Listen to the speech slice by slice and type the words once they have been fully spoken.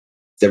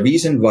The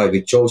reason why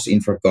we chose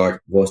InfraGuard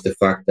was the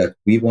fact that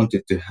we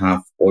wanted to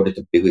have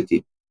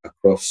auditability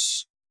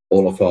across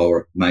all of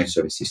our managed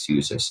services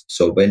users.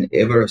 So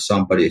whenever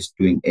somebody is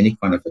doing any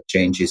kind of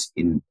changes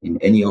in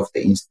any of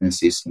the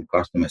instances in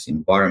customers'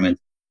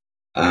 environment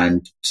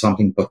and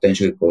something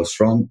potentially goes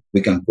wrong, we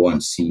can go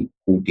and see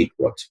who did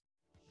what.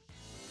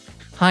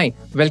 Hi,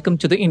 welcome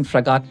to the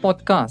InfraGuard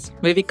podcast,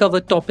 where we cover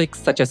topics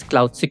such as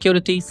cloud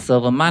security,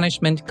 server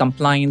management,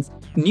 compliance,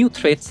 new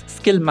threats,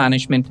 skill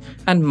management,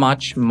 and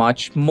much,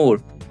 much more,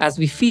 as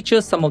we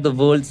feature some of the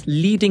world's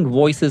leading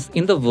voices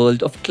in the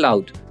world of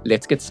cloud.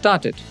 Let's get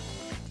started.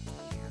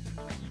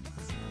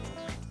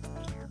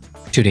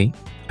 Today,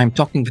 I'm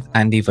talking with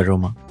Andy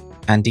Waroma.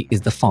 Andy is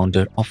the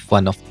founder of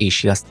one of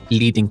Asia's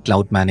leading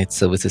cloud managed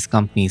services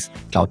companies,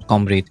 Cloud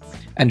Comrade,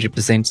 and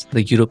represents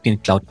the European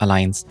Cloud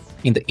Alliance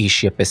in the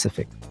Asia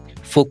Pacific,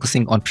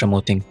 focusing on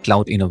promoting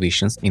cloud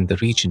innovations in the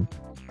region.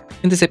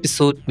 In this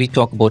episode, we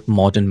talk about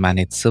modern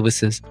managed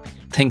services,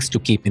 things to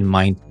keep in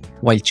mind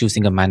while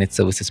choosing a managed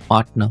services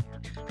partner,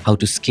 how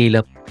to scale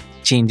up,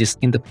 changes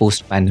in the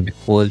post-pandemic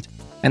world,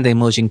 and the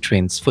emerging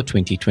trends for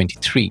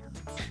 2023.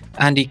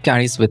 Andy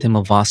carries with him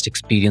a vast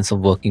experience of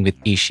working with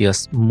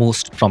Asia's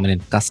most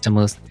prominent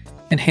customers,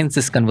 and hence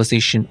this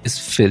conversation is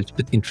filled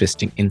with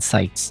interesting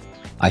insights.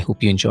 I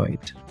hope you enjoy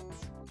it.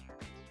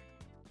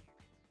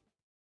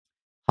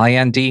 Hi,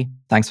 Andy.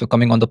 Thanks for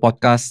coming on the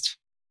podcast.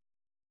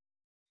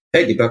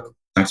 Hey, Deepak.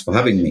 Thanks for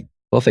having me.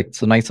 Perfect.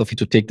 So nice of you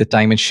to take the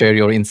time and share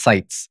your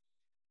insights.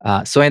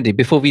 So, Andy,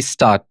 before we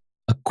start,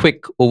 a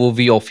quick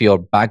overview of your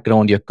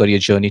background, your career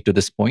journey to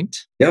this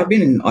point. Yeah, I've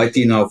been in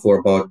IT now for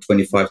about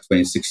 25,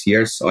 26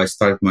 years. I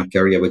started my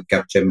career with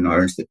Capgemini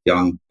Ernst &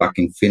 Young back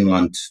in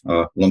Finland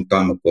a long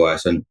time ago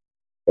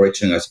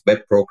originally as a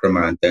web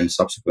programmer and then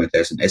subsequently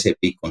as an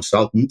SAP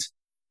consultant.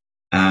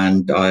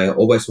 And I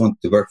always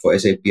wanted to work for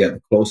SAP, and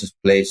the closest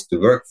place to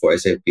work for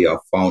SAP I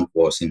found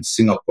was in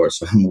Singapore.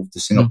 So I moved to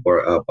Singapore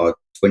about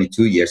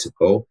 22 years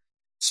ago,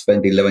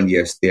 spent 11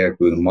 years there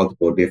doing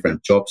multiple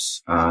different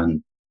jobs,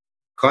 and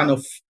kind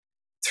of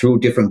through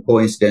different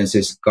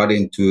coincidences got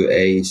into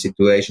a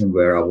situation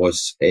where I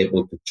was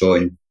able to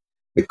join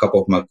with a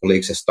couple of my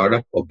colleagues a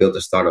startup or build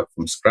a startup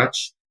from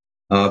scratch.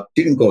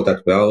 Didn't go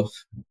that well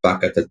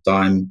back at the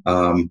time.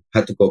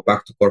 Had to go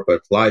back to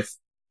corporate life,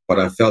 but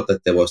I felt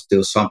that there was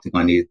still something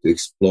I needed to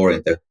explore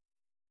in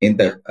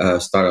the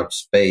startup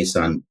space,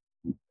 and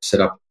set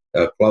up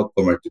Cloud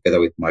Comrade together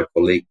with my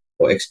colleague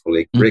or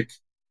ex-colleague Rick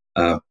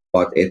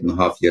about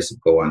 8.5 years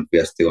ago, and we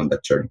are still on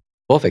that journey.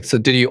 Perfect. So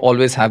did you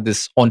always have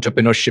this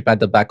entrepreneurship at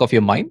the back of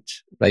your mind,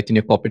 right, in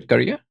your corporate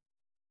career?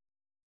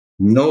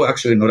 No,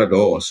 actually not at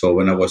all. So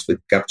when I was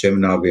with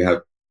Capgemini, we had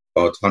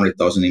about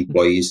 100,000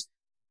 employees.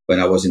 When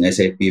I was in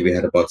SAP, we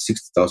had about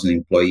 60,000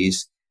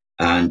 employees.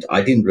 And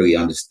I didn't really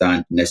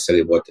understand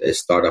necessarily what a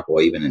startup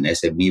or even an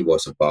SME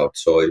was about.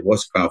 So it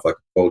was kind of like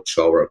a cold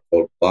shower, a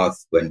cold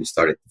bath when we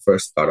started the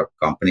first startup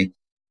company.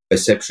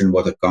 Perception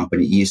what a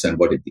company is and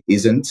what it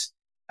isn't.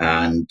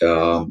 And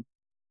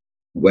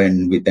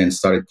when we then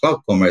started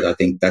Cloud Comrade, I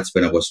think that's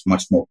when I was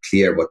much more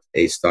clear what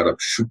a startup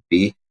should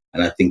be.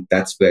 And I think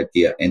that's where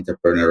the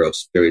entrepreneurial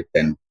spirit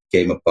then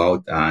came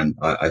about. And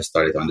I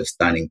started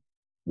understanding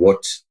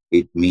what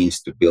it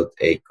means to build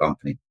a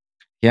company.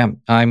 Yeah,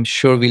 I'm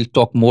sure we'll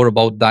talk more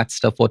about that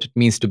stuff, what it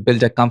means to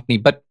build a company.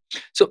 But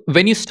so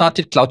when you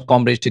started Cloud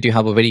Comrade, did you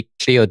have a very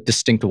clear,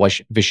 distinct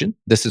vision?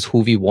 This is who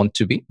we want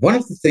to be? One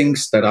of the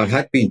things that I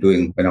had been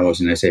doing when I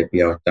was in SAP,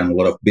 I've done a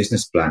lot of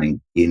business planning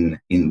in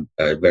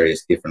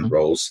various different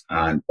roles.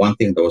 And one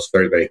thing that was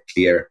very, very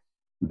clear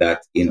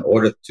that in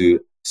order to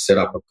set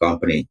up a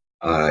company,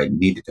 I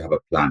needed to have a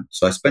plan.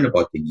 So I spent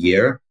about a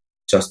year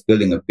just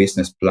building a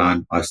business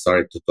plan. I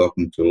started to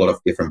talking to a lot of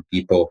different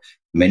people.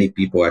 Many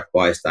people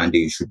advised,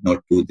 Andy, you should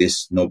not do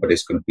this.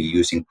 Nobody's going to be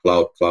using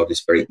cloud. Cloud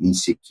is very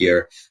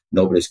insecure.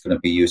 Nobody's going to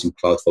be using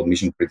cloud for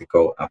mission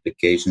critical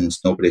applications.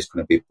 Nobody's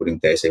going to be putting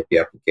the SAP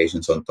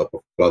applications on top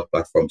of cloud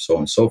platforms, so on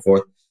and so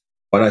forth.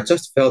 But I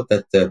just felt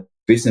that the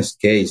business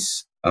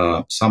case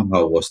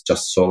somehow was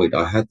just solid.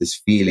 I had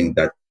this feeling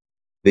that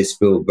this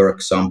will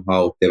work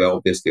somehow. There were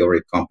obviously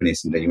already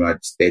companies in the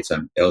United States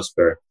and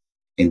elsewhere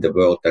in the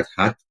world that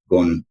had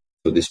gone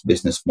to this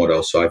business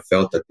model. So I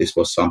felt that this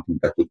was something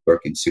that would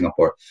work in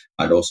Singapore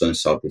and also in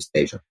Southeast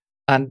Asia.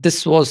 And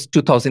this was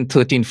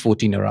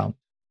 2013-14 around.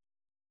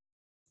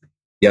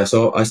 Yeah,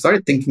 so I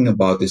started thinking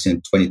about this in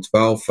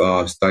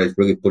 2012, started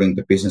really putting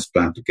the business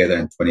plan together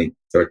in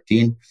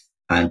 2013.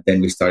 And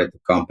then we started the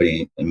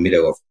company in the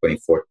middle of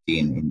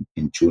 2014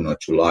 in June or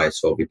July.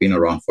 So we've been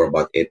around for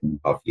about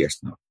 8.5 years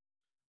now.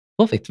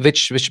 Perfect.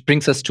 Which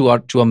brings us to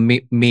our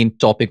main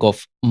topic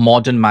of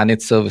modern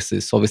managed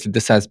services. So obviously,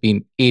 this has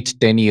been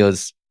 8-10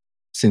 years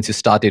since you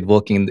started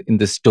working in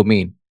this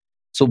domain.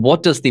 So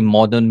what does the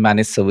modern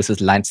managed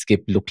services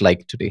landscape look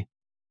like today?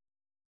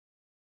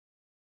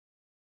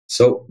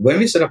 So when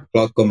we set up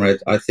Cloud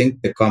Comrade, I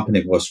think the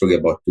company was really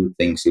about two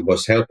things. It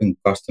was helping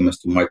customers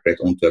to migrate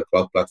onto a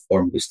cloud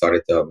platform. We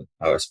started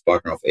as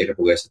partner of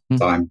AWS at the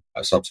time,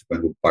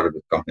 subsequently part of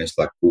the companies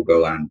like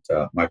Google and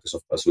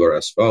Microsoft Azure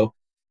as well.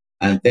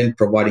 and then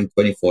providing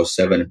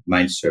 24/7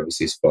 managed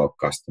services for our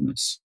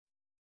customers.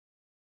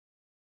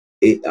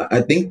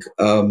 I think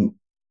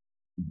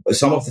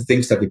some of the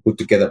things that we put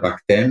together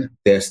back then,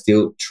 they're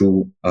still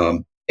true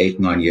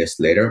 8-9 years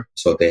later,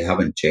 so they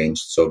haven't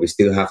changed. So we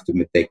still have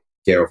to take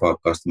care of our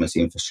customers'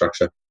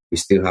 infrastructure. We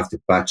still have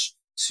to patch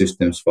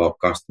systems for our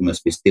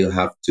customers. We still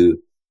have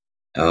to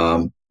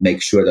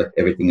make sure that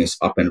everything is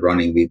up and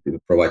running. We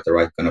provide the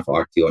right kind of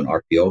RTO and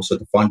RPO. So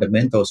the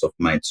fundamentals of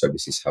managed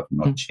services have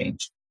not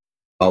changed.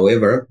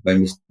 However,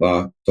 when we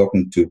are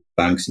talking to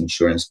banks,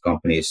 insurance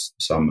companies,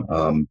 some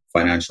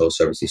financial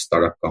services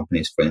startup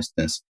companies, for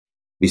instance,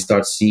 we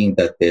start seeing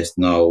that there's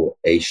now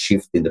a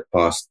shift in the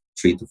past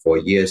 3 to 4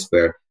 years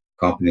where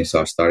companies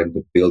are starting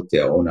to build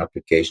their own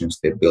applications.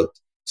 They build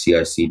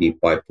CI/CD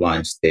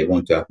pipelines. They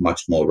want to have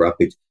much more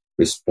rapid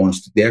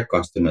response to their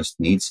customers'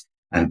 needs.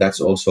 And that's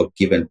also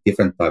given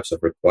different types of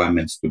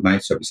requirements to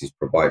managed services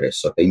providers.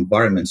 So the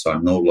environments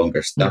are no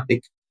longer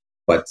static,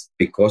 but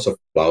because of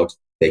cloud,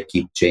 they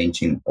keep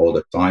changing all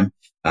the time.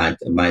 And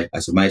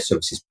as a managed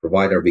services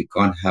provider, we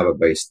can't have a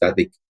very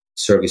static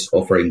service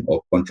offering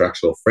or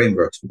contractual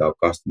frameworks with our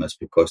customers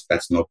because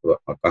that's not what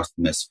our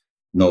customers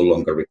no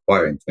longer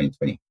require in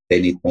 2020.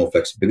 They need more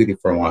flexibility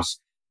from us,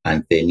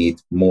 and they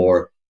need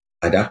more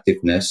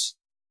adaptiveness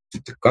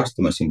to the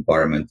customer's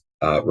environment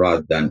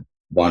rather than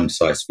one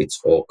size fits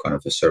all kind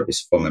of a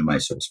service from a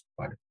managed service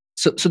provider.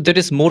 So there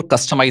is more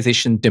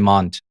customization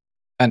demand,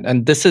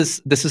 and this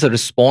is a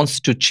response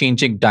to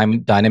changing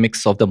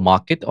dynamics of the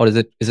market, or is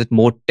it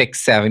more tech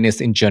savviness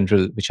in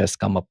general which has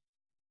come up?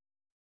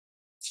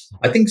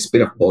 I think it's a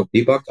bit of both,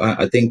 Deepak.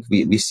 I think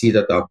we see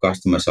that our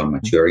customers are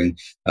maturing.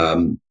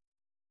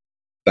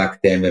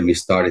 Back then, when we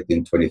started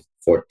in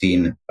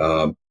 2014,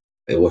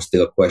 it was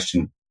still a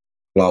question: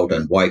 cloud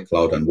and why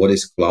cloud and what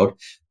is cloud?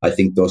 I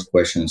think those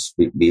questions,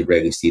 we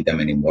rarely see them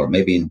anymore.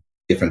 Maybe in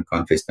different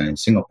countries than in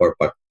Singapore,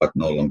 but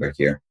no longer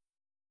here.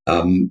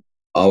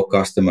 Our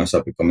customers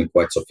are becoming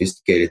quite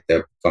sophisticated.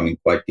 They're becoming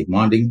quite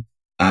demanding.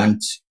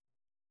 And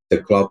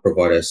the cloud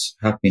providers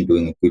have been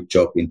doing a good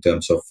job in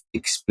terms of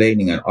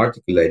explaining and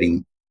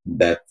articulating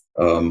that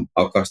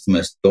our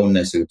customers don't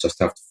necessarily just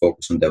have to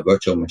focus on their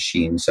virtual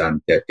machines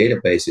and their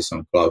databases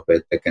on cloud,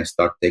 but they can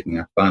start taking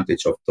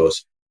advantage of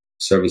those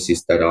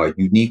services that are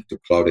unique to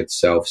cloud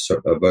itself,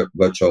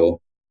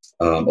 virtual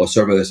or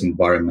serverless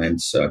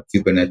environments,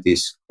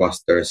 Kubernetes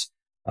clusters,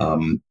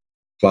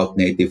 cloud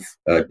native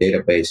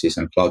databases,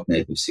 and cloud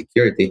native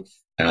security.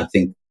 And I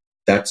think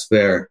that's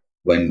where,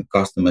 when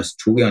customers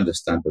truly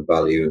understand the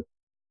value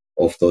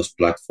of those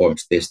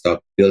platforms, they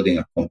start building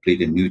a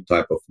completely new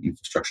type of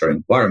infrastructure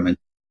environment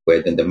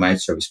where then the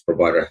managed service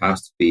provider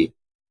has to be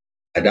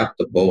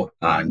adaptable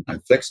and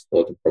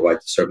flexible to provide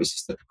the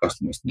services that the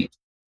customers need.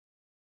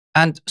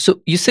 And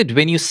so you said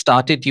when you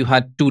started, you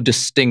had two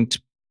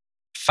distinct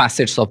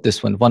facets of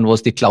this one. One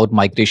was the cloud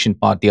migration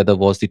part, the other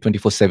was the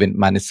 24/7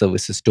 managed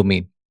services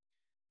domain.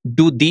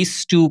 Do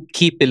these two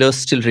key pillars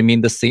still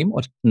remain the same,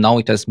 or now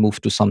it has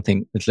moved to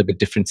something a little bit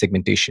different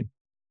segmentation?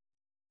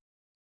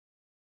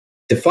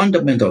 The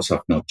fundamentals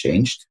have not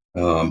changed,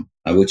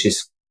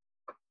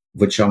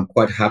 which I'm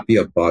quite happy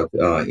about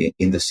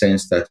in the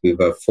sense that we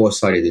were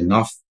foresighted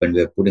enough when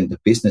we were putting the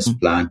business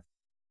plan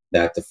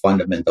that the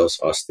fundamentals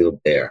are still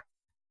there.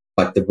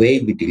 But the way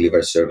we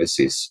deliver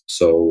services,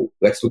 so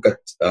let's look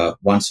at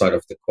one side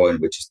of the coin,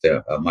 which is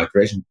the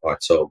migration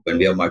part. So when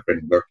we are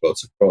migrating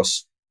workloads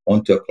across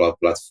onto a cloud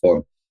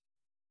platform,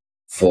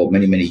 for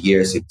many, many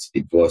years,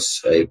 it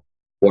was a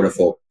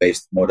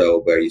waterfall-based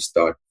model where you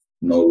start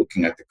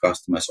looking at the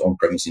customer's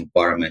on-premise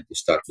environment, you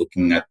start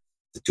looking at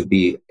the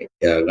to-be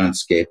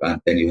landscape,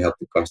 and then you help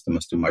the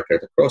customers to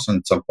migrate across, and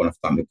at some point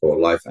of time you go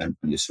live and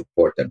you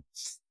support them.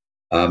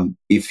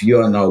 If you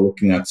are now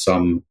looking at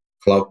some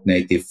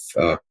cloud-native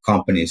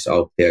companies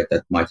out there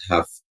that might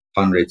have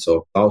hundreds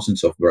or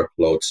thousands of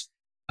workloads,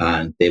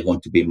 and they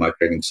want to be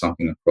migrating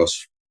something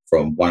across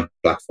from one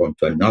platform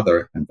to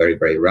another and very,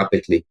 very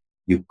rapidly,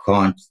 you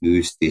can't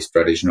use these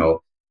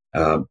traditional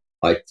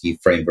IT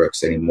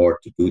frameworks anymore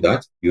to do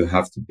that. You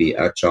have to be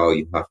agile.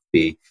 You have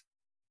to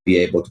be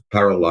able to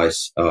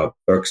parallelize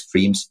work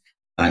streams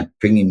and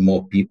bring in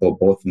more people,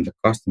 both from the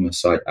customer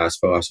side as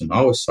well as on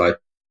our side,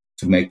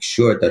 to make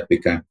sure that we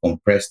can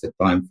compress the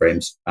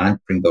timeframes and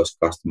bring those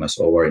customers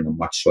over in a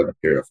much shorter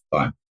period of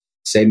time.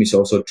 Same is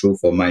also true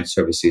for managed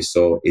services.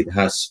 So it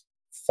has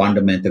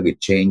fundamentally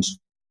changed.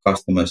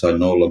 Customers are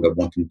no longer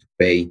wanting to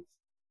pay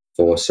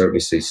for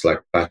services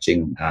like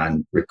patching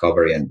and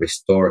recovery and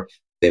restore.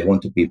 They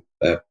want to be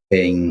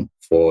paying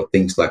for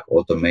things like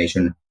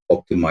automation,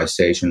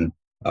 optimization,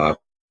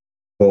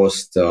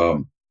 cost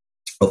or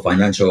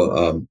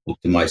financial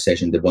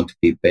optimization. They want to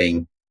be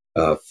paying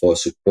for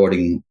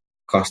supporting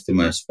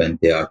customers when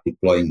they are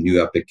deploying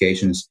new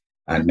applications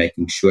and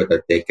making sure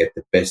that they get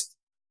the best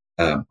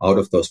out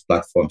of those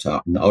platforms,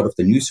 out of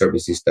the new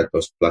services that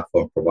those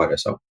platform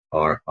providers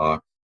are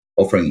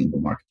offering in the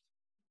market.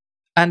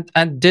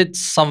 And did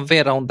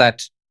somewhere around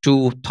that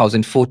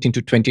 2014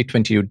 to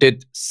 2020,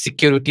 did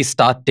security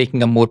start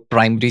taking a more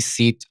primary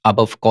seat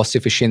above cost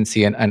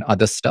efficiency and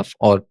other stuff,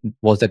 or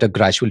was that a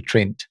gradual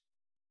trend?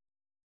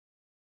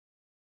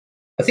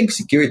 I think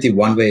security,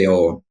 one way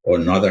or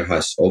another,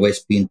 has always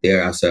been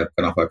there as a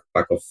kind of a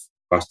back of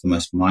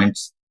customers'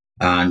 minds.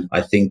 And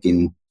I think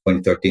in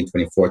 2013,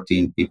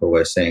 2014, people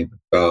were saying,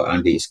 well,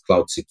 Andy, is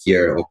cloud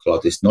secure or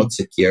cloud is not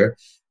secure?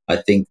 I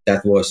think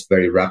that was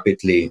very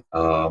rapidly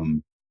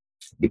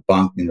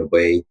debunked in a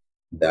way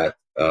that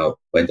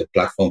when the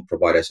platform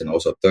providers and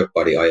also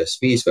third-party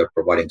ISVs were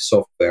providing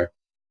software,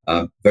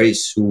 very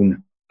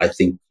soon, I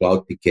think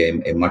cloud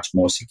became a much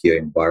more secure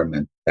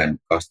environment than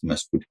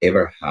customers could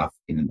ever have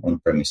in an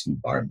on-premise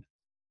environment.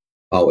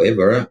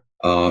 However,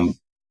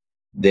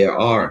 there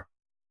are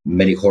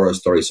many horror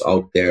stories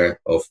out there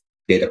of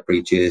data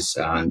breaches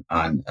and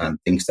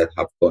things that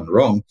have gone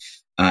wrong.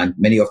 And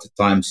many of the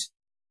times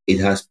it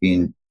has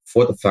been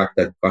for the fact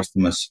that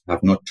customers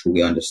have not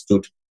truly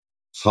understood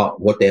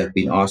what they have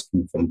been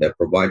asking from their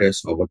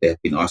providers or what they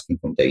have been asking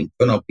from their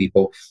internal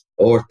people,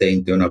 or the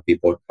internal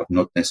people have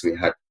not necessarily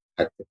had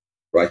the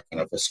right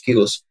kind of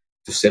skills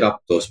to set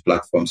up those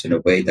platforms in a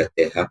way that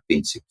they have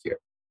been secure.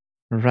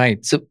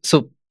 Right.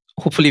 So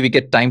hopefully we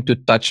get time to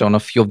touch on a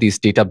few of these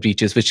data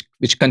breaches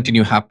which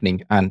continue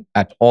happening and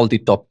at all the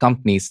top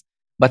companies.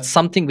 But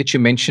something which you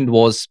mentioned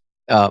was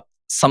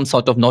some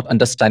sort of not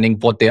understanding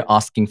what they're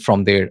asking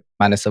from their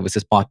managed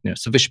services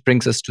partners. So which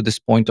brings us to this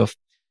point of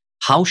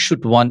how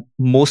should one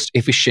most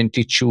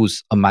efficiently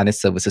choose a managed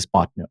services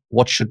partner?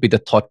 What should be the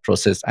thought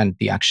process and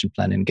the action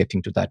plan in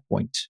getting to that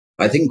point?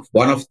 I think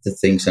one of the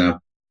things,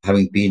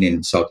 having been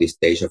in Southeast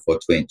Asia for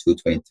 22,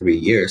 23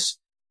 years,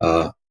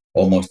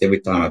 almost every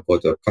time I go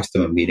to a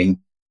customer meeting,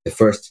 the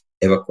first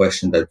ever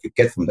question that you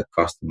get from the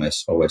customer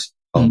is always,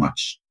 how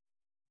much?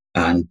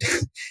 And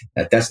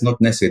that's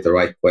not necessarily the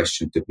right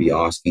question to be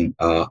asking.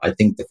 I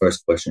think the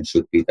first question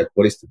should be that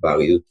what is the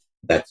value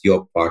that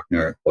your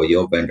partner or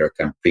your vendor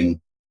can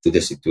bring to the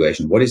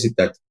situation? What is it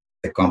that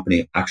the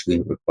company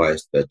actually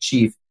requires to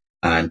achieve?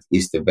 And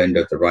is the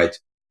vendor the right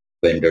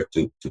vendor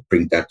to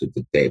bring that to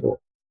the table?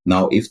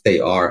 Now, if they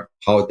are,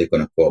 how are they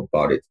going to go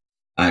about it?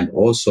 And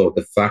also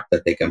the fact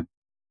that they can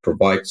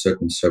provide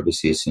certain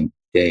services in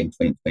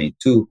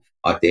 2022,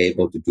 are they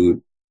able to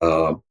do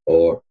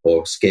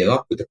or scale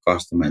up with the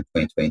customer in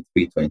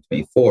 2023,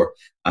 2024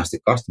 as the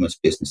customer's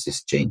business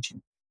is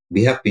changing?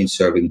 We have been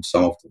serving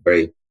some of the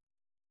very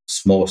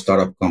small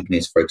startup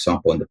companies, for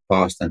example, in the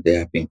past, and they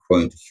have been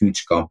growing to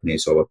huge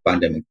companies over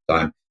pandemic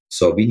time.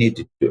 So we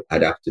need to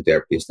adapt to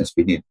their business.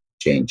 We need to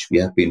change. We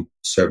have been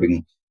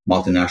serving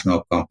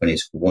multinational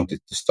companies who wanted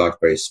to start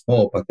very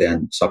small, but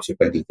then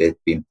subsequently they've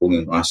been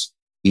pulling us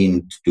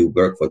in to do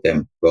work for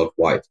them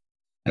worldwide.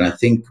 And I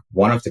think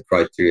one of the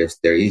criteria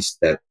there is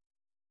that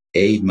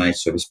a managed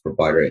service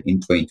provider in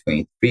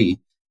 2023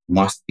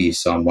 must be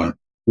someone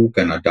who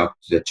can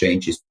adapt to the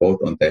changes both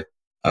on the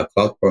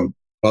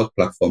cloud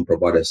platform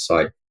provider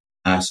side,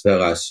 as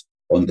well as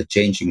on the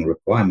changing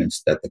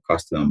requirements that the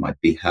customer might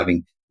be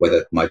having, whether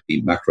it might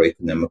be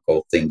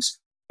macroeconomical things,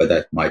 whether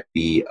it might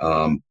be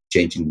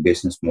changing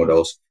business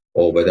models,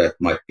 or whether it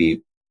might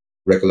be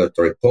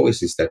regulatory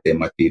policies that they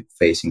might be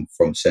facing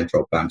from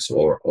central banks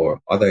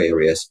or other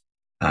areas.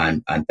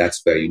 And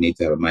that's where you need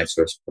to have a managed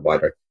service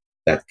provider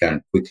that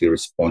can quickly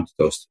respond to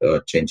those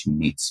changing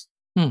needs.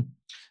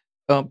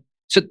 So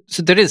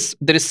there is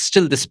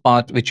still this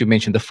part which you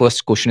mentioned. The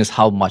first question is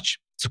how much.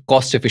 So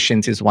cost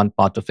efficiency is one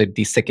part of it.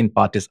 The second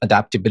part is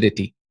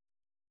adaptability.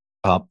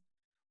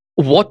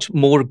 What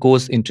more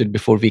goes into it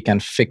before we can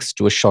fix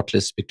to a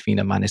shortlist between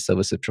a managed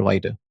services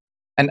provider?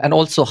 And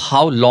also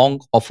how long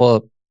of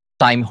a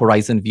time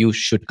horizon view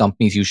should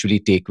companies usually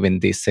take when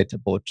they set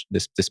about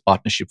this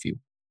partnership view?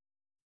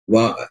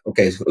 Well,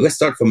 okay, so let's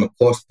start from a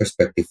cost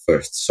perspective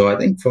first. So I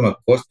think from a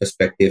cost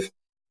perspective,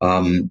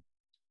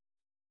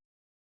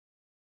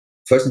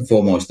 first and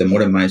foremost, the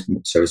modern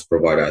management service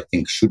provider, I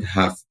think, should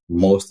have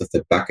most of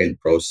the back-end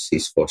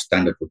processes for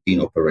standard routine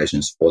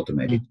operations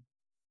automated.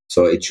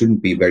 So it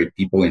shouldn't be very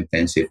people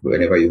intensive.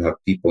 Whenever you have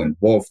people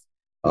involved,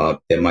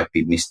 there might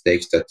be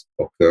mistakes that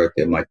occur.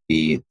 There might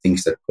be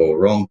things that go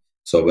wrong.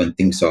 So when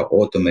things are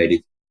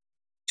automated,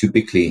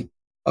 typically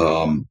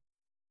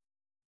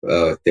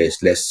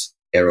there's less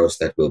errors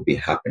that will be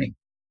happening.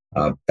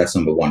 That's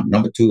number one.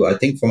 Number two, I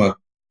think from a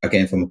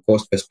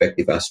cost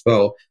perspective as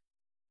well,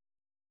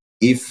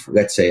 if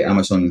let's say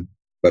Amazon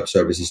Web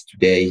Services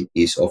today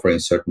is offering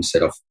a certain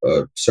set of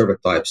server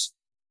types,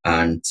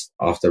 and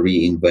after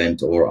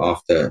reInvent or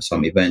after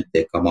some event,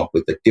 they come up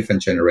with a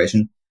different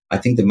generation, I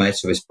think the managed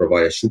service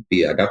provider should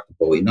be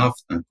adaptable enough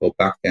and go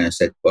back there and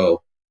say,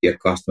 well, dear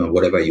customer,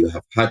 whatever you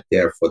have had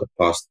there for the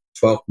past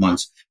 12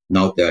 months,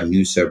 now there are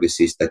new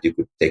services that you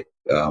could take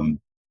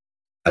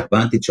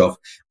advantage of,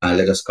 and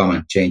let us come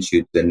and change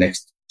you to the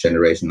next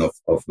generation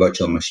of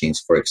virtual machines,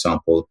 for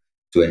example,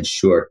 to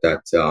ensure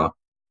that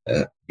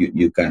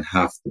you can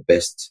have the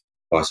best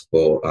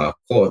possible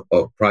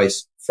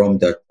price from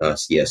that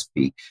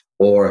CSP.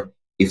 Or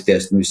if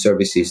there's new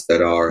services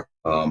that are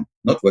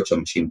not virtual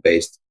machine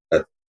based,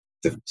 that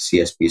the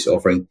CSP is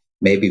offering,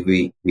 maybe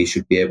we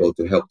should be able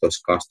to help those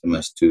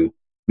customers to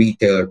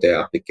retail their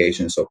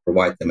applications or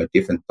provide them a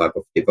different type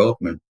of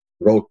development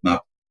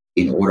roadmap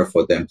in order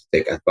for them to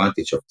take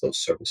advantage of those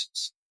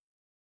services.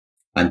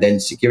 And then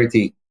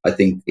security, I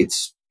think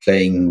it's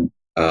playing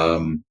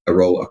a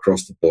role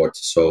across the board.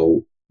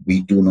 So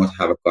we do not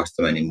have a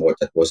customer anymore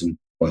that wasn't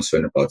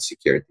concerned about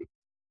security.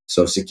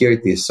 So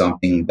security is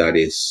something that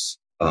is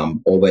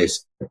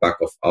always the back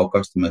of our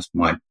customers'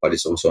 mind, but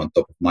it's also on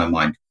top of my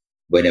mind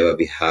whenever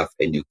we have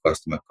a new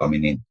customer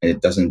coming in. And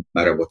it doesn't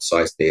matter what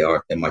size they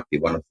are. They might be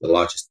one of the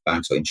largest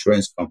banks or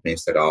insurance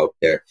companies that are out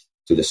there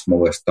to the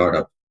smaller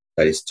startup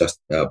that is just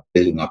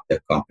building up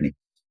their company.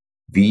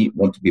 We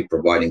want to be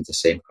providing the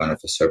same kind of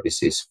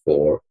services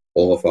for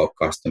all of our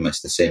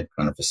customers, the same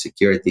kind of a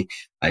security,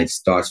 and it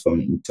starts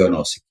from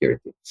internal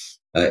security.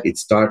 It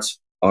starts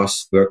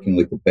us working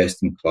with the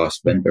best-in-class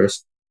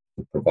vendors,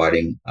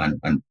 providing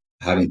and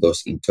having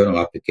those internal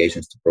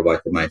applications to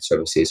provide the managed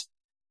services.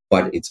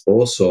 But it's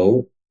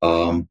also,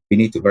 we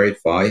need to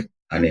verify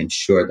and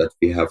ensure that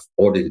we have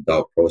audited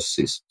our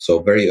processes. So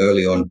very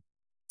early on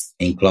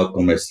in Cloud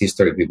Comrade's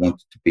history, we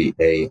wanted to be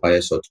a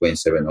ISO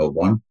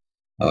 27001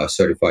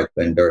 certified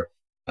vendor.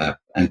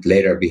 And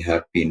later we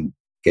have been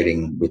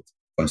getting, with,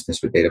 for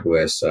instance, with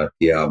AWS,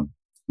 the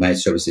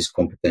managed services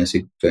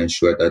competency to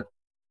ensure that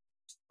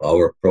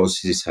our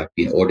processes have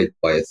been audited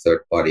by a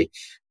third party.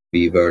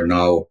 We were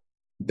now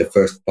the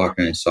first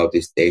partner in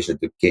Southeast Asia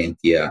to gain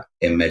the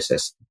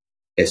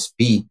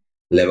MSSP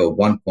level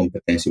 1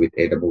 competency with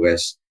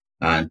AWS.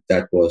 And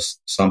that was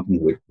something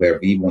where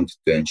we wanted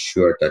to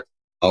ensure that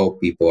our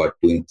people are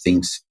doing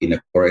things in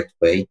a correct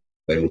way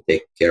when we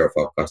take care of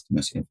our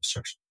customers'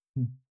 infrastructure.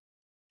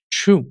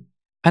 True.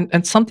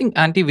 And something,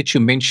 Andy, which you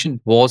mentioned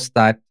was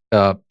that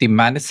the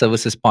managed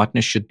services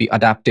partners should be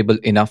adaptable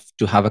enough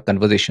to have a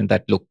conversation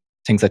that, look,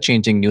 things are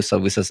changing, new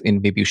services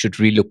in, maybe you should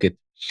relook it.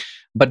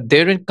 But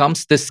therein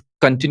comes this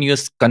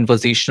continuous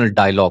conversational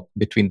dialogue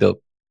between the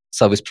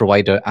service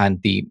provider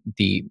and the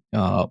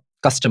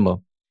customer.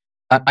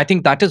 And I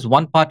think that is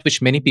one part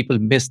which many people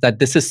miss, that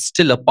this is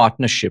still a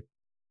partnership.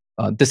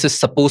 This is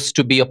supposed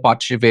to be a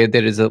partnership where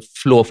there is a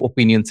flow of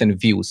opinions and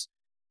views.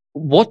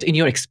 What, in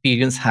your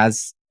experience,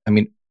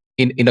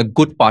 in a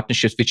good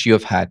partnership which you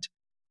have had,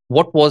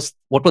 what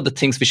were the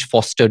things which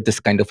fostered this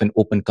kind of an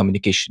open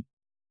communication?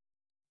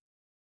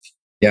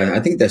 Yeah,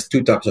 I think there's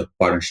two types of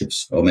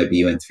partnerships, or maybe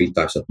even three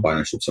types of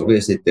partnerships.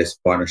 Obviously, there's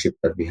partnership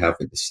that we have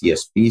with the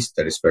CSPs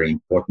that is very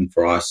important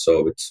for us.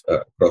 So it's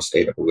across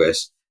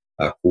AWS,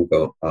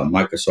 Google,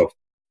 Microsoft,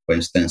 for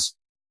instance.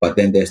 But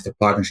then there's the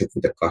partnership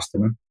with the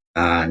customer.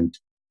 And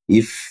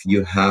if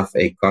you have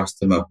a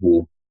customer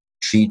who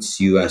treats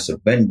you as a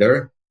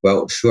vendor,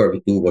 well, sure,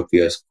 we do what we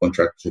as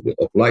contractors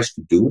are obliged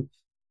to do,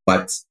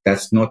 but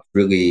that's not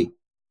really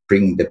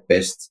bringing the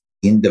best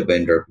in the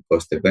vendor,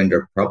 because the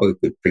vendor probably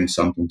could bring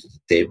something to the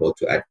table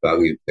to add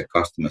value to the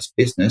customer's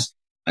business.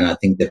 And I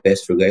think the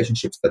best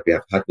relationships that we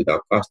have had with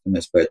our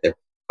customers, where the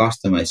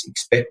customer is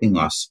expecting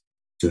us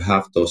to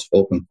have those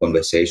open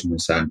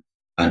conversations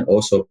and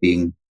also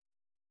being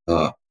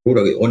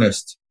brutally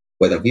honest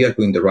whether we are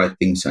doing the right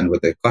things and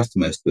whether the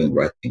customer is doing the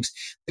right things.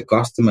 The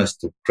customers,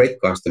 the great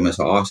customers,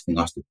 are asking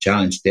us to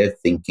challenge their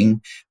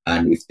thinking.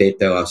 And if they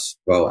tell us,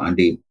 well,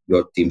 Andy,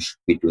 your team should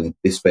be doing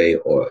this way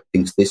or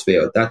things this way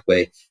or that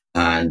way,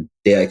 and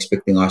they are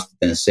expecting us to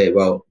then say,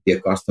 well,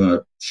 dear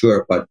customer,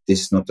 sure, but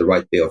this is not the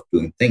right way of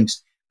doing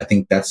things, I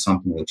think that's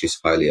something which is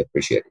highly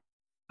appreciated.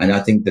 And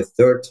I think the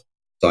third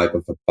type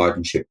of a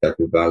partnership that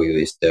we value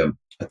is the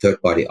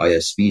third-party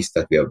ISVs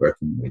that we are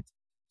working with.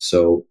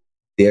 So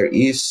there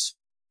is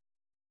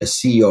a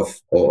sea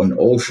of, or an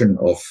ocean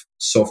of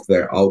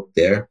software out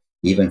there,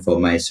 even for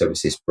managed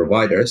services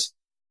providers,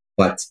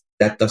 but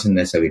that doesn't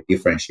necessarily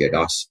differentiate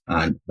us.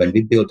 And when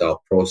we build our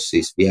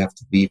processes, we have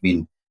to weave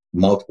in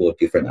multiple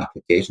different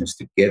applications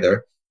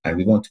together, and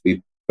we want to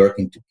be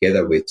working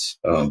together with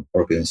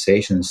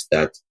organizations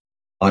that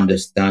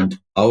understand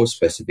our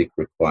specific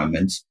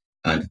requirements,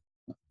 and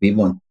we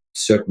want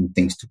certain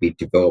things to be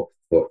developed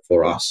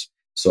for us.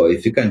 So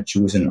if you can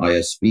choose an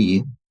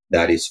ISV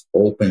that is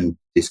open,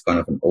 this kind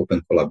of an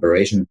open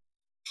collaboration,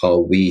 how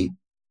we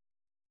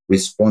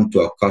respond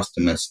to our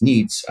customers'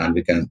 needs, and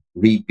we can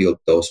rebuild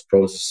those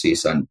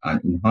processes and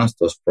enhance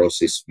those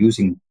processes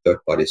using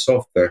third-party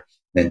software,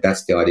 then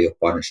that's the ideal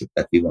partnership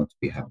that we want to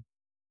be having.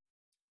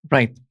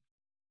 Right.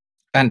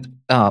 And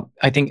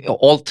I think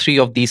all three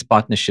of these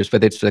partnerships,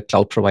 whether it's with a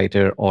cloud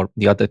provider or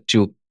the other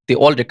two, they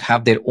all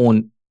have their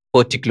own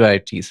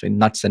particularities, right?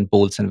 Nuts and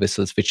bolts and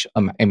whistles, which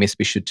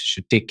MSP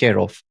should take care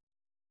of.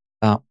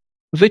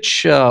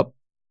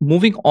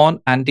 Moving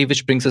on, Andy,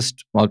 which brings us,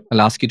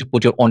 I'll ask you to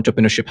put your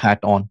entrepreneurship hat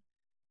on,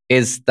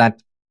 is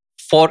that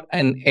for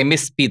an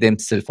MSP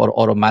themselves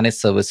or a managed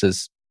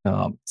services,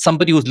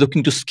 somebody who's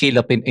looking to scale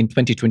up in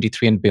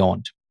 2023 and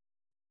beyond,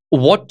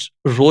 what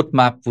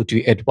roadmap would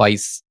you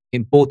advise,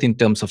 in both in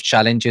terms of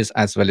challenges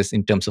as well as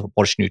in terms of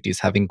opportunities,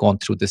 having gone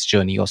through this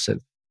journey yourself?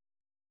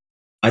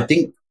 I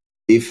think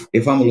if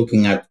I'm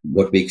looking at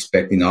what we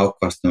expect in our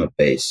customer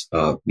base,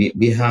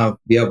 we are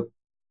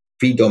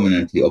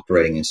predominantly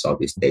operating in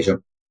Southeast Asia.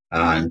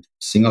 And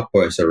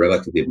Singapore is a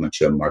relatively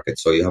mature market.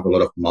 So you have a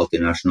lot of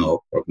multinational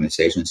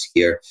organizations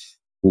here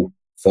who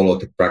follow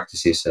the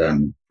practices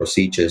and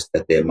procedures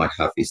that they might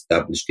have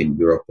established in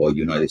Europe or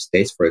United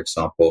States, for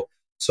example.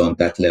 So on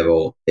that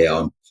level, they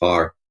are on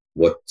par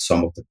what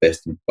some of the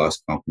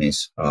best-in-class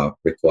companies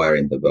require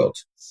in the world.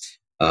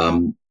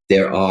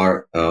 There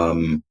are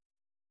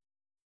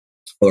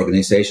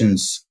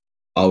organizations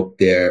out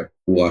there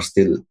who are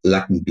still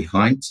lagging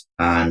behind,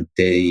 and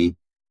they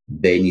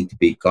need to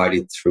be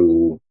guided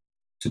through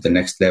to the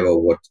next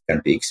level, what can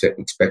be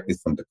expected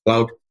from the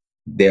cloud.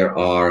 There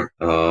are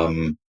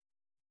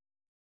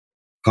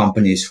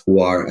companies who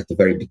are at the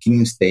very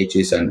beginning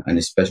stages, and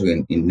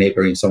especially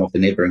in some of the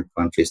neighboring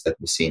countries that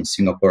we see in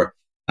Singapore,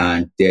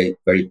 and their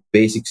very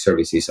basic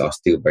services are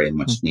still very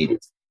much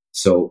needed.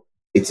 So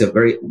it's a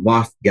very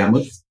vast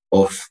gamut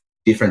of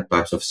different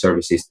types of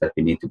services that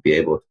we need to be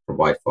able to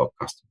provide for our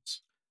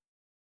customers.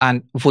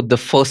 And would the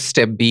first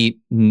step be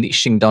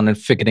niching down and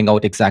figuring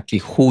out exactly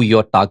who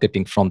you're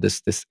targeting from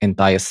this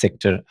entire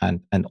sector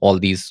and all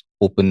these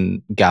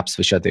open gaps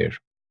which are there?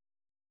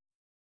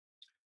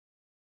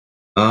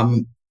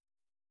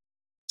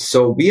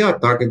 So we are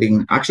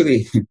targeting,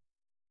 actually,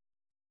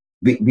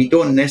 we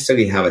don't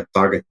necessarily have a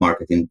target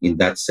market in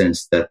that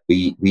sense, that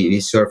we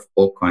serve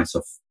all kinds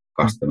of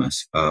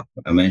customers. I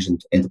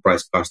mentioned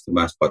enterprise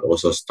customers, but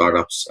also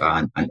startups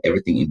and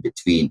everything in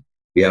between.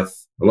 We have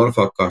a lot of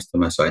our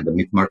customers are in the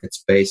mid-market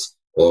space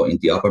or in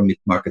the upper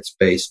mid-market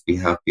space. We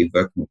have been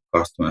working with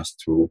customers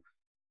through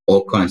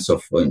all kinds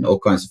of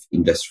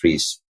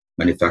industries: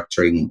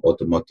 manufacturing,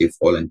 automotive,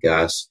 oil and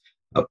gas,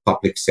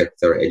 public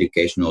sector,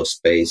 educational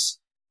space,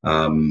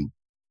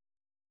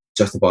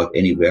 just about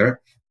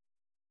anywhere.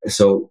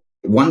 So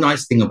one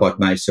nice thing about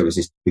managed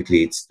services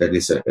typically it's that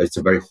it's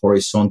a very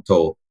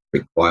horizontal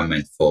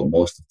requirement for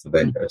most of the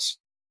vendors.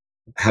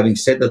 Having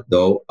said that,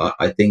 though,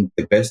 I think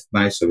the best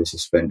managed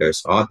services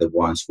vendors are the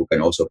ones who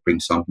can also bring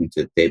something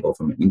to the table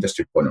from an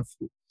industry point of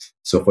view.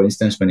 So, for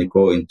instance, when you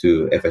go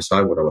into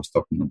FSI, what I was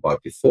talking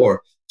about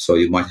before, so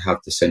you might have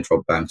the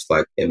central banks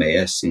like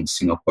MAS in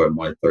Singapore,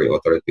 Monetary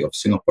Authority of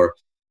Singapore,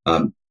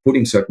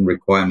 putting certain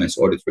requirements,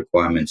 audit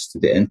requirements to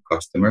the end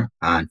customer,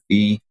 and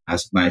we,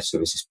 as a managed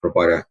services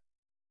provider,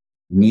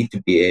 need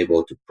to be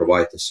able to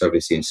provide the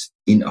services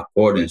in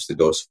accordance to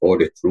those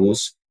audit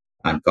rules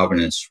and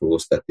governance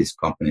rules that these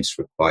companies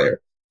require.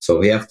 So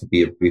we have to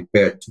be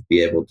prepared to be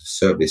able to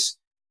service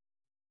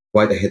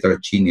quite a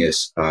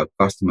heterogeneous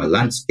customer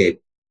landscape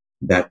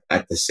that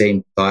at the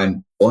same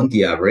time, on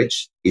the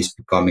average, is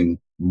becoming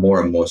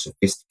more and more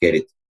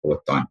sophisticated over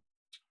time.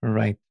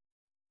 Right.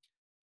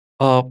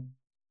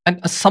 And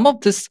some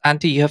of this,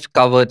 Andy, you have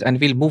covered, and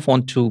we'll move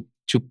on to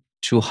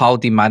how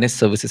the managed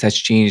services has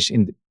changed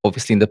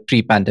obviously in the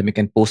pre-pandemic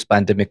and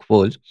post-pandemic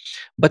world.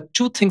 But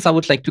two things I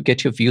would like to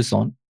get your views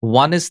on.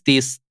 One is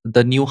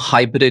the new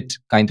hybrid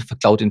kind of a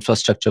cloud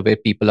infrastructure where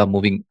people are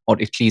moving,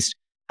 or at least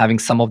having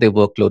some of their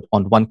workload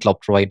on one cloud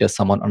provider,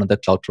 some on another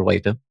cloud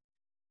provider.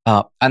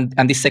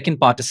 And the second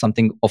part is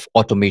something of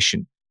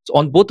automation. So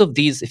on both of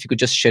these, if you could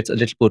just shed a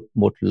little bit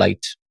more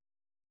light.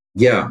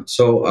 Yeah.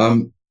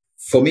 So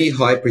for me,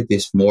 hybrid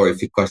is more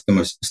if your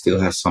customers still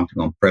has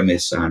something on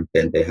premise and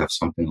then they have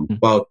something on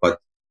cloud. But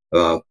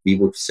we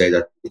would say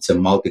that it's a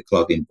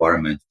multi-cloud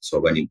environment. So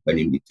when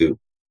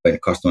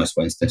customers,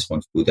 for instance,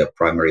 want to do their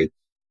primary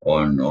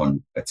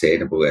on let's say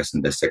AWS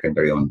and the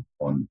secondary on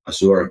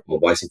Azure or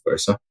vice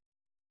versa.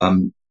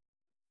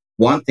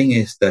 One thing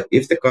is that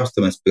if the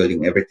customer is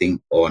building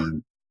everything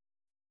on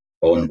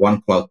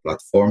one cloud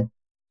platform,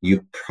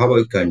 you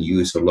probably can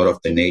use a lot of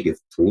the native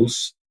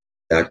tools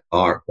that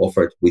are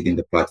offered within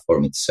the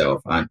platform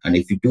itself. And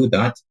if you do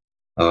that,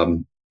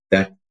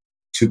 that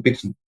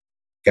typically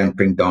can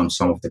bring down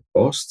some of the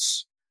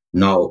costs.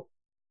 Now,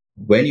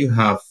 when you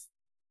have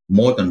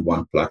more than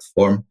one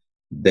platform,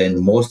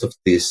 then most of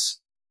these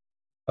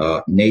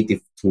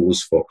native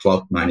tools for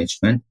cloud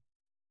management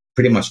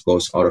pretty much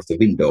goes out of the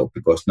window,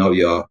 because now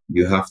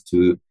you have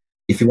to,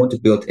 if you want to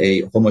build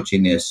a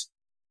homogeneous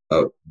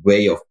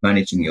way of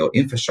managing your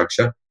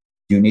infrastructure,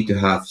 you need to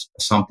have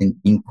something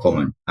in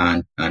common,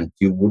 and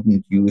you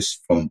wouldn't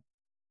use from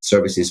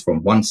services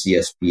from one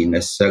CSP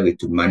necessarily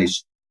to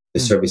manage the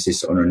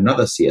services on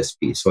another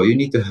CSP. So you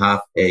need to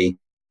have a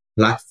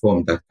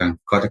platform that can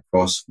cut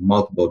across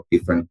multiple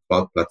different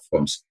cloud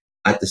platforms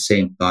at the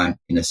same time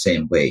in the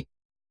same way.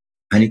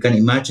 And you can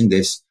imagine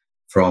this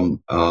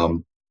from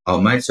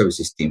our managed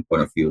services team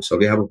point of view. So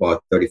we have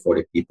about 30,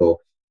 40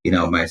 people in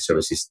our managed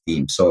services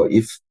team. So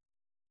if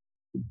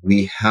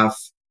we have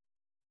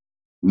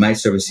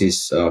managed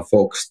services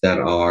folks that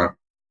are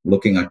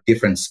looking at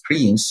different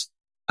screens,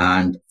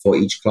 and for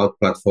each cloud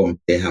platform,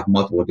 they have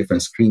multiple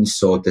different screens.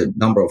 So the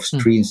number of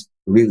screens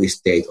real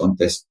estate on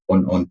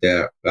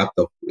their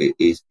laptop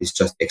is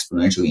just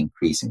exponentially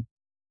increasing.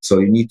 So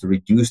you need to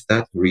reduce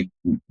that,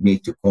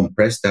 need to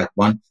compress that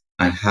one,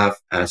 and have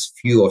as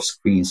few of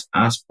screens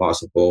as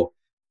possible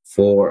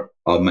for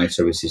our managed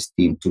services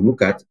team to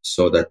look at,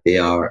 so that they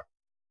are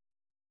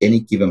any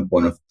given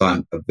point of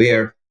time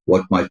aware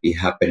what might be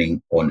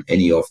happening on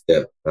any of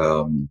the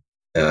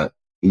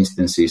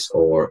instances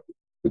or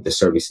with the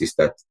services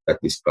that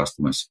these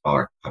customers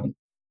are having.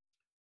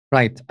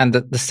 Right. And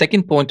the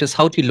second point is,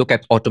 how do you look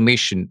at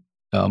automation,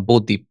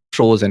 both the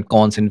pros and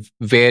cons, and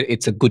where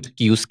it's a good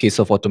use case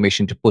of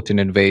automation to put in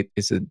and where it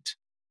isn't?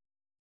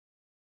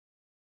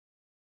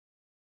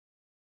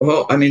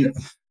 Well, I mean,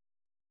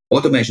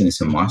 automation is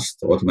a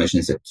must. Automation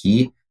is a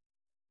key.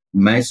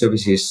 Managed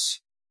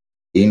services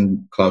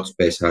in cloud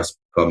space has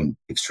become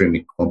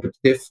extremely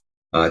competitive.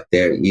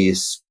 There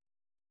is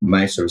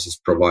managed services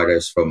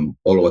providers from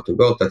all over the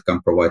world that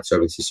can provide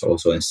services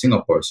also in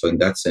Singapore. So in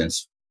that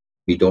sense,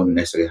 we don't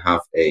necessarily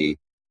have a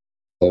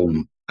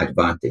home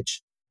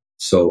advantage.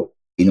 So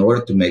in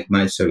order to make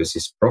managed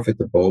services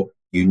profitable,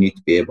 you need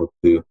to be able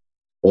to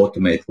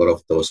automate a lot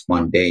of those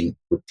mundane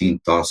routine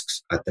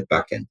tasks at the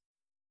back end.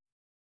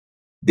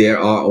 There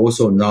are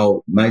also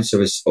now managed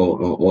service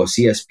or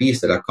CSPs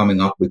that are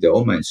coming up with their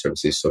own managed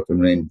services. So to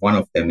name one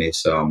of them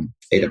is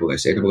AWS.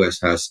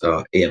 AWS has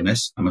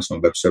AMS, Amazon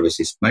Web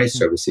Services Managed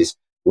Services,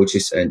 which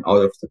is an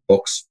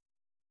out-of-the-box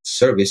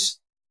service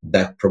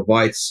that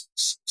provides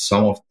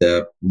some of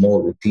the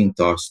more routine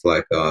tasks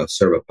like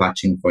server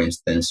patching, for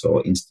instance,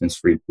 or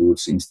instance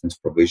reboots, instance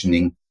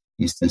provisioning,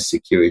 instance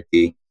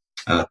security,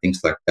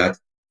 things like that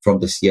from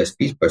the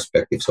CSP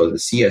perspective. So the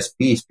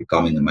CSP is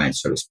becoming a managed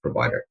service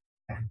provider.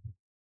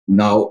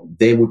 Now,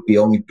 they would be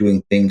only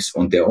doing things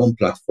on their own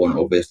platform,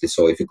 obviously.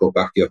 So if you go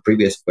back to your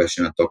previous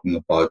question and talking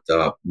about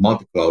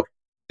multi-cloud,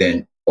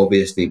 then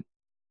obviously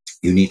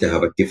you need to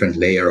have a different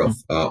layer of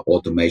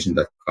automation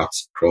that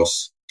cuts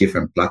across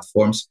different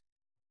platforms.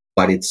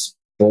 But it's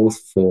both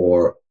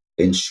for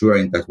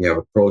ensuring that we have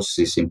a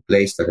process in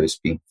place that is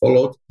being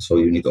followed. So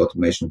you need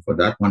automation for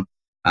that one.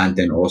 And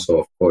then also,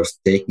 of course,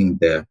 taking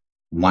the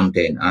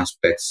mundane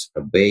aspects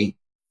away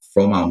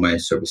from our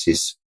managed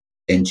services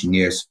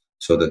engineers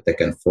so that they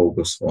can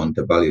focus on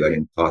the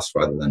value-adding tasks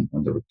rather than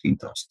on the routine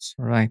tasks.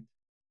 Right.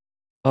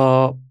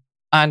 So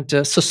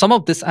some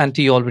of this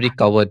Andy already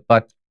covered,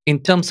 but in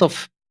terms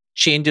of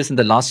changes in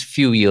the last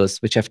few years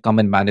which have come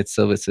in managed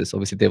services,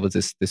 obviously there was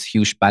this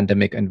huge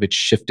pandemic and which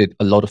shifted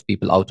a lot of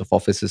people out of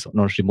offices on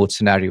a remote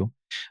scenario.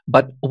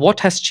 But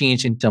what has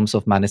changed in terms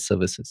of managed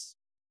services?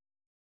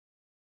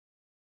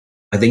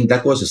 I think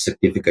that was a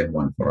significant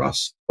one for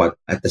us. But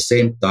at the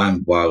same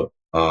time, while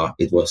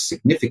it was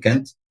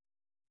significant,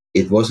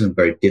 it wasn't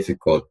very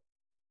difficult,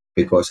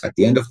 because at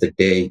the end of the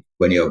day,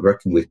 when you're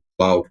working with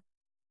cloud,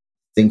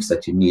 things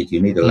that you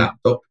need a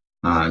laptop,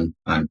 and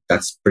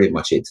that's pretty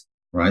much it,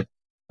 right?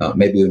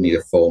 Maybe you need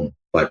a phone,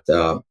 but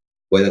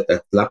whether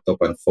that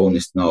laptop and phone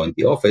is now in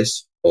the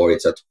office or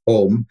it's at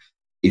home,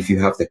 if you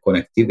have the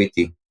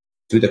connectivity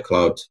to the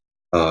cloud,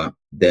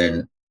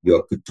 then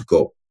you're good to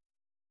go.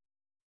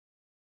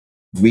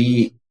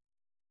 We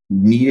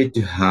needed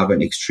to have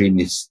an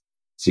extremely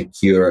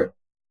secure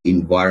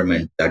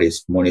environment that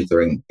is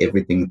monitoring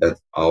everything that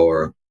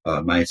our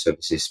managed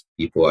services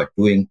people are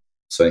doing.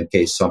 So in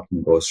case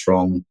something goes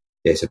wrong,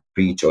 there's a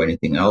breach or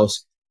anything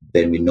else,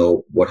 then we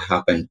know what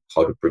happened,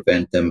 how to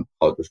prevent them,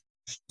 how to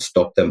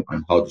stop them,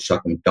 and how to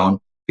shut them down,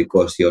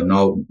 because you're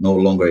now no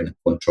longer in a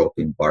controlled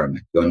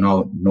environment. You're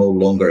now no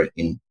longer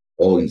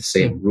all in the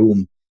same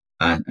room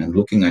and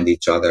looking at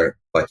each other,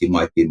 but you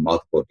might be in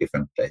multiple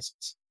different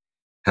places.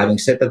 Having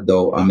said that,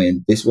 though, I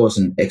mean, this was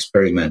an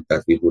experiment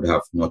that we would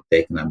have not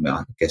taken. I mean,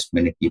 I guess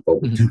many people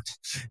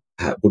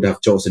would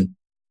have chosen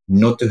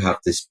not to have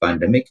this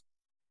pandemic,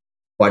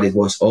 but it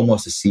was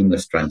almost a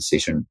seamless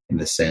transition in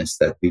the sense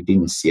that we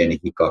didn't see any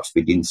hiccups.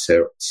 We didn't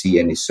see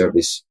any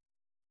service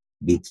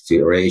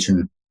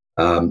deterioration.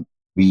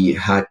 We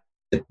had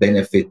the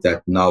benefit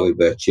that now we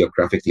were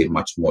geographically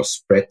much more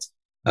spread.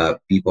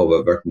 People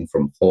were working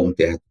from home.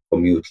 They had to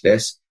commute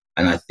less.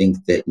 And I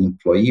think the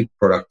employee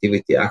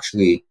productivity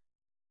actually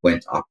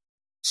went up.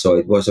 So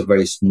it was a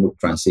very smooth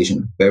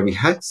transition. Where we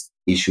had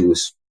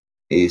issues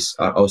is,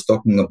 I was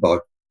talking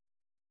about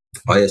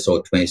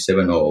ISO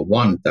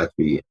 27001, that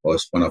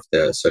was one of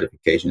the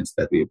certifications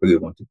that we really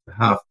wanted to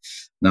have.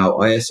 Now,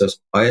 ISO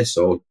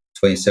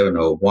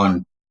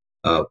 27001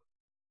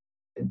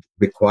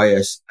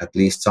 requires at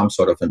least some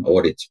sort of an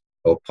audit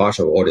or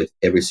partial audit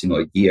every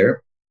single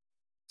year.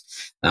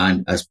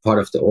 And as part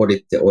of the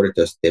audit, the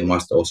auditors, they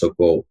must also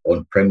go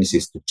on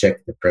premises to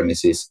check the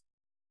premises,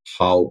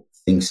 how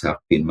things have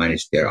been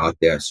managed there. Are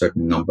there a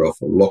certain number of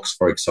locks,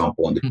 for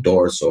example, on the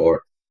doors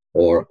or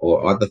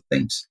other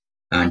things?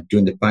 And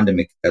during the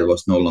pandemic, that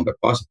was no longer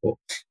possible.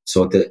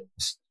 So the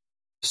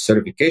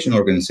certification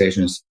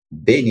organizations,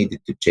 they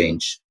needed to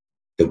change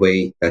the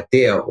way that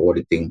they are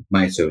auditing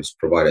managed service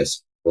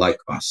providers like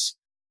us.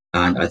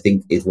 And I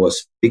think it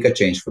was bigger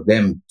change for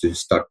them to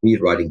start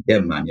rewriting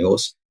their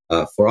manuals.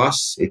 For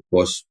us, it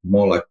was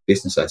more like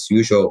business as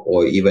usual,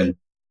 or even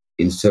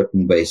in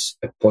certain ways,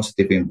 a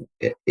positive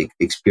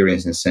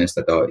experience in the sense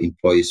that our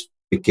employees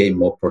became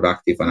more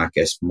productive and I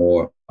guess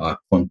more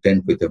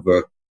content with the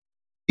work,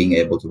 being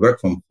able to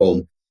work from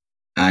home.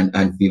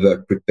 And we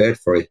were prepared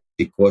for it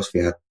because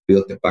we had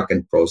built the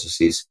backend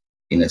processes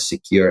in a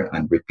secure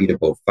and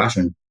repeatable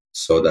fashion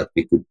so that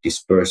we could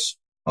disperse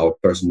our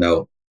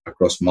personnel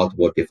across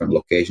multiple different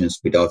locations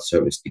without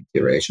service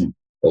deterioration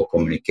or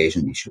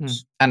communication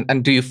issues.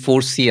 And do you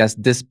foresee as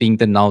this being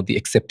the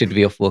accepted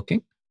way of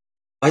working?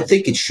 I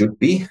think it should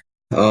be.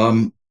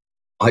 Um,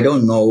 I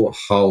don't know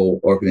how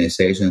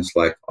organizations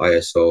like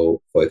ISO,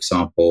 for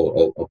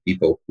example, or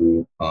people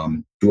who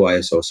do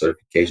ISO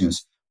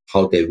certifications,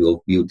 how they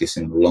will view this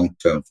in the long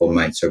term for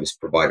managed service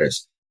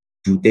providers.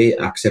 Do they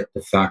accept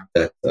the fact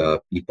that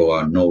people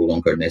are no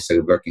longer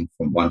necessarily working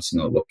from one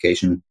single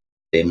location?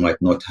 They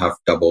might not have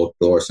double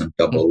doors and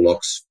double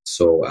locks,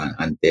 so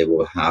and they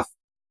will have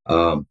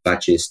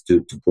badges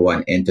to go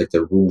and enter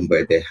the room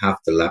where they have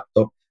the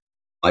laptop.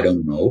 I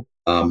don't know.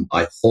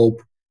 I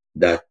hope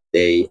that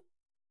they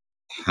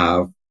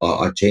are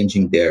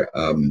changing their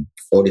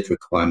audit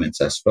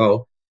requirements as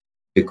well,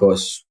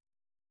 because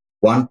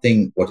one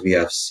thing what we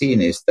have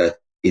seen is that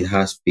it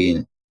has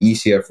been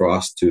easier for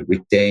us to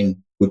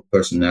retain good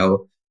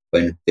personnel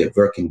when the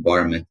work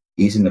environment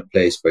is in a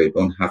place where you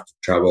don't have to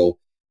travel.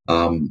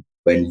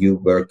 When you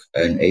work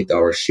an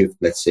 8-hour shift,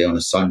 let's say on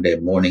a Sunday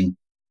morning,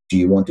 do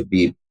you want to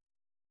be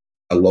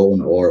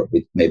alone or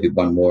with maybe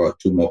one more or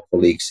two more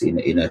colleagues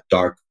in a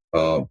dark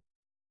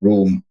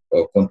room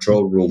or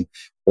control room,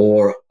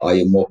 or are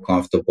you more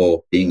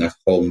comfortable being at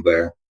home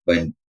where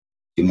when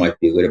you might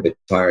be a little bit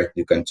tired,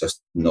 you can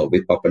just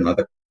whip up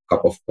another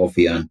cup of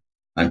coffee and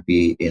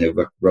be in a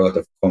world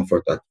of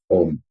comfort at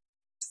home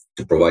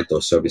to provide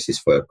those services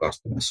for your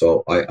customers.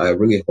 So I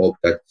really hope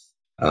that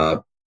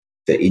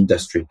the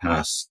industry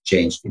has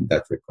changed in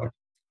that regard.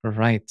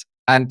 Right.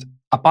 And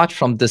apart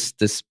from this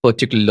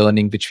particular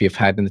learning which we have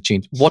had in the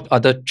change, what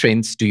other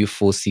trends do you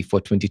foresee for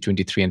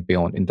 2023 and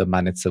beyond in the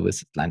managed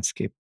services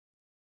landscape?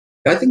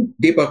 I think,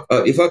 Deepak,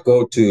 if I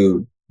go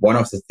to one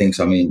of the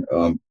things,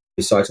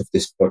 besides of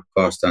this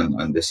podcast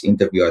and this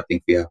interview, I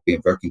think we have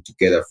been working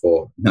together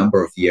for a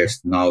number of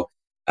years now.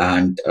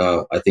 And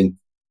I think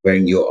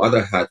wearing your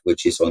other hat,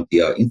 which is on the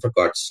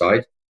InfraGuard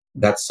side,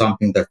 that's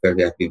something that where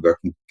we have been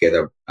working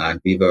together. And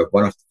we were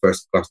one of the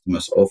first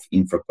customers of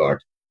InfraGuard.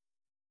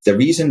 The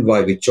reason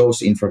why we chose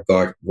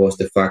InfraGuard was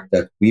the fact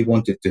that we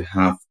wanted to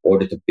have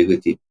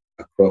auditability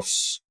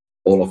across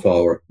all of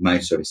our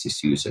managed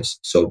services users.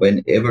 So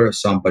whenever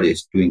somebody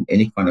is doing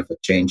any kind of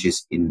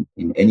changes in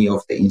any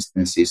of the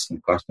instances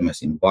in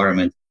customers'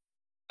 environment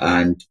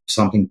and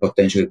something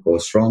potentially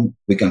goes wrong,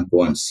 we can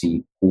go and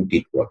see who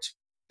did what.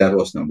 That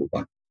was number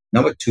one.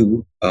 Number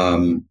two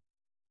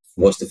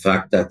was the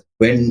fact that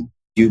when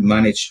you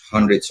manage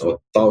hundreds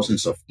or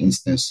thousands of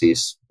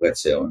instances,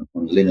 let's say on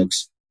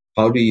Linux,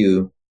 how do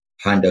you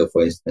handle,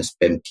 for instance,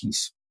 PEM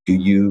keys? Do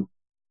you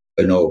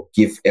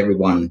give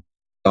everyone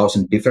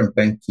 1,000 different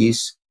PEM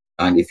keys?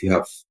 And if you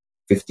have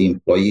 50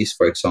 employees,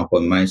 for example,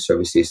 in managed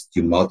services,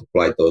 you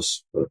multiply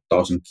those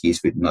 1,000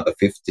 keys with another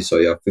 50. So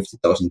you have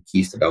 50,000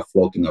 keys that are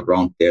floating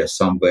around there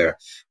somewhere.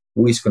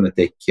 Who is going to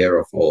take care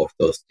of all of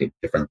those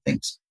different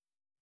things?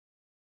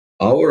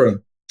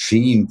 Our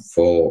dream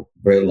for a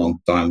very long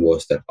time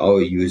was that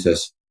our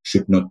users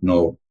should not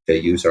know their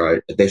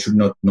user. They should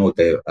not know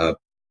their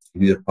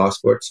user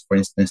passwords. For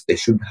instance, they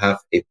should have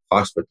a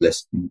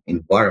passwordless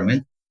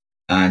environment.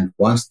 And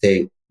once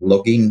they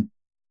log in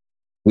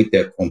with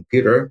their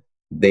computer,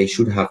 they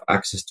should have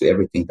access to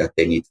everything that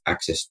they need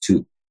access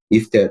to.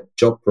 If their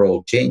job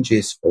role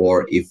changes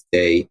or if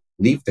they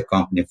leave the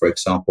company, for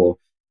example,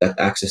 that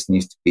access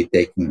needs to be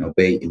taken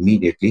away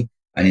immediately.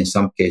 And in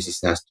some cases,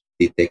 it has to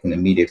be taken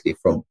immediately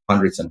from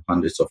hundreds and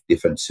hundreds of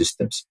different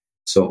systems.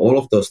 So all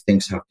of those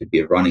things have to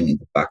be running in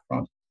the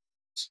background.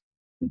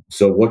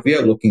 So what we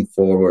are looking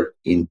forward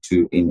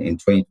into in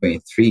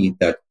 2023,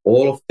 that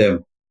all of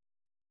the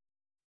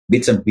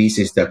bits and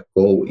pieces that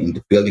go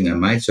into building a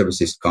managed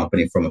services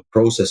company from a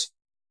process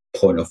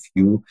point of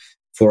view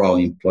for our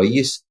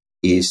employees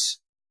is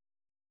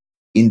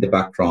in the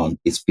background.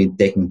 It's been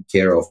taken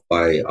care of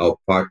by our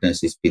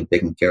partners. It's been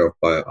taken care of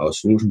by our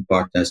solution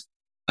partners,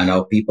 and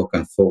our people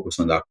can focus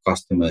on our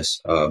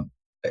customers'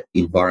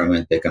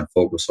 environment. They can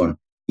focus on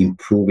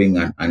improving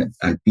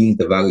and being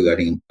the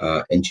value-adding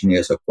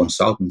engineers or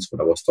consultants,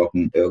 what I was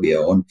talking earlier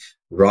on,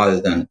 rather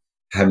than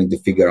having to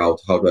figure out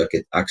how do I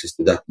get access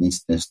to that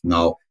instance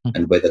now,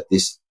 and whether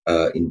this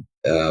thing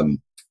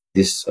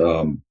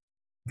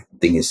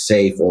is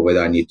safe, or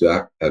whether I need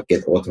to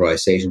get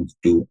authorization to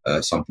do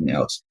something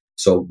else.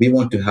 So we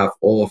want to have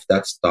all of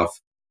that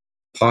stuff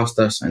past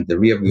us and the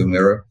rearview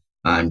mirror,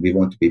 and we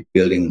want to be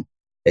building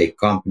a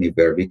company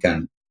where we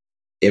can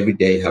every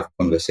day have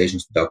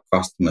conversations with our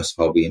customers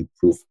how we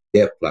improve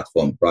their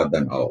platform rather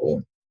than our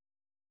own.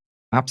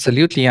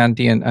 Absolutely,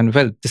 Andy. And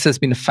well, this has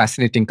been a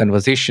fascinating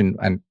conversation.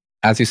 And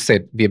as you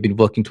said, we have been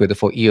working together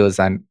for years.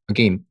 And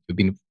again, you've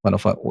been one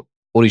of our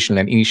original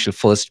and initial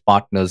first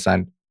partners.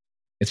 And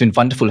it's been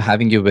wonderful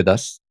having you with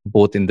us,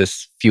 both in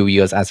this few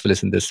years as well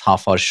as in this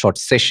half-hour short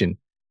session.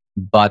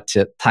 But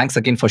thanks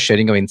again for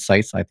sharing your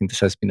insights. I think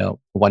this has been a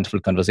wonderful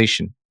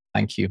conversation.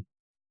 Thank you.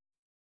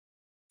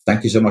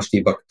 Thank you so much,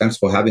 Deepak. Thanks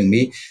for having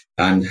me,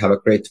 and have a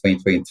great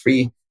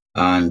 2023.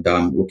 And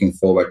I'm looking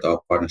forward to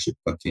our partnership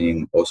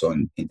continuing also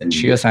in the new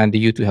year. Cheers, Andy.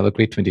 You too have a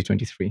great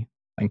 2023.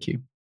 Thank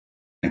you.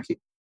 Thank you.